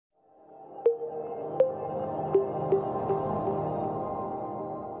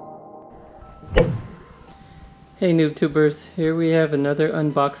Hey NoobTubers, here we have another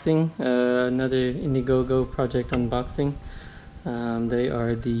unboxing, another Indiegogo project unboxing. They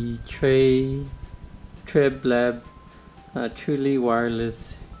are the Treblab truly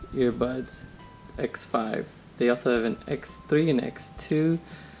wireless earbuds X5. They also have an X3 and X2,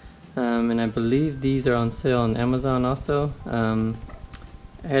 and I believe these are on sale on Amazon also.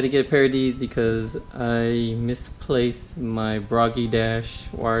 I had to get a pair of these because I misplaced my Broggy Dash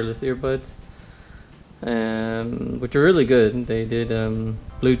wireless earbuds. Which are really good. They did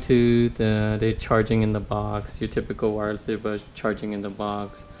Bluetooth, they're charging in the box, your typical wireless earbuds charging in the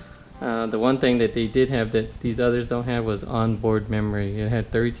box. The one thing that they did have that these others don't have was onboard memory. It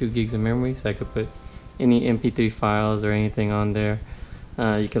had 32 gigs of memory, so I could put any MP3 files or anything on there.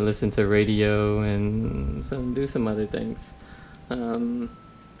 You can listen to radio and do some other things.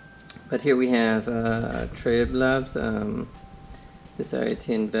 But here we have Treblabs. Decided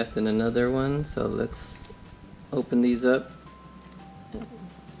to invest in another one, so let's open these up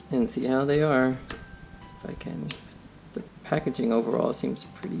and see how they are. If I can. The packaging overall seems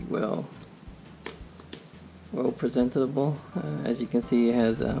pretty well presentable. As you can see, it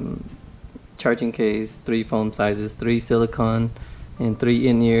has charging case, 3 foam sizes, 3 silicone, and 3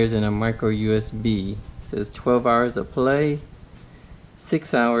 in-ears, and a micro USB. It says 12 hours of play.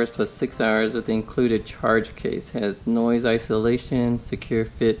 6 hours plus 6 hours with the included charge case. Has noise isolation, secure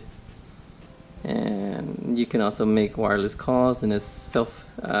fit, and you can also make wireless calls, and it's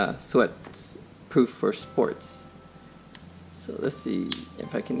sweat proof for sports. So let's see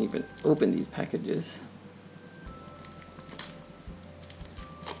if I can even open these packages.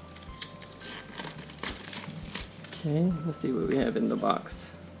 Okay, let's see what we have in the box.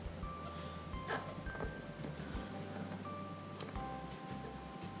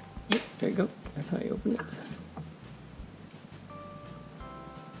 There you go, that's how you open it.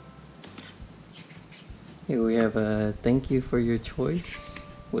 Here we have a thank you for your choice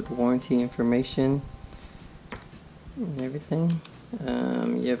with warranty information and everything.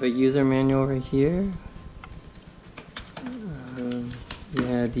 You have a user manual right here. You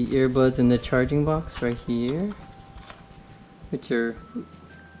have the earbuds in the charging box right here, which are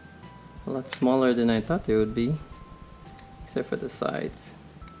a lot smaller than I thought they would be, except for the sides.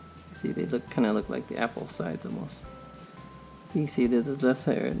 See, they kind of look like the Apple sides almost. You see there's the left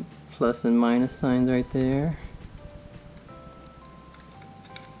side plus and minus signs right there.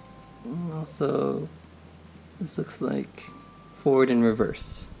 And also, this looks like forward and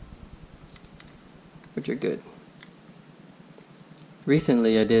reverse, which are good.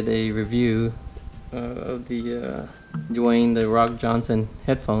 Recently I did a review of the Dwayne "The Rock" Johnson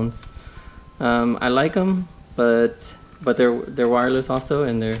headphones. I like them, but they're wireless also,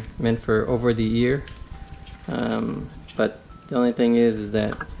 and they're meant for over the ear. But the only thing is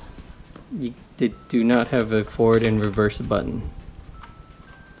that they do not have a forward and reverse button.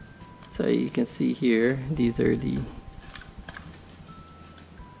 So you can see here, these are the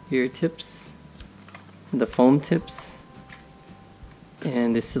ear tips, the foam tips,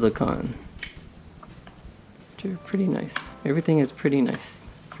 and the silicone, which are pretty nice. Everything is pretty nice,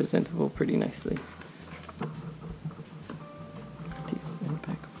 presentable pretty nicely.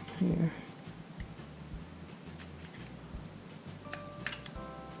 Back over here.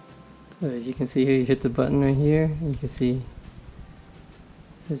 So as you can see here, you hit the button right here. You can see it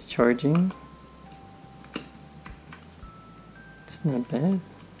says charging. It's not bad.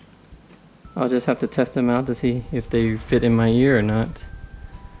 I'll just have to test them out to see if they fit in my ear or not.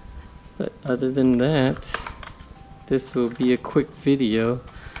 But other than that, this will be a quick video.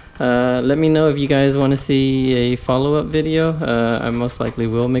 Let me know if you guys want to see a follow-up video. I most likely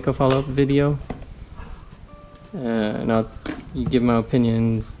will make a follow-up video. And I'll give my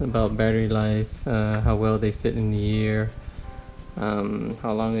opinions about battery life, how well they fit in the ear,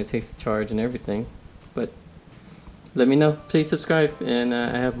 how long it takes to charge and everything. But let me know. Please subscribe, and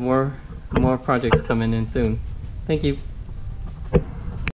I have more projects coming in soon. Thank you.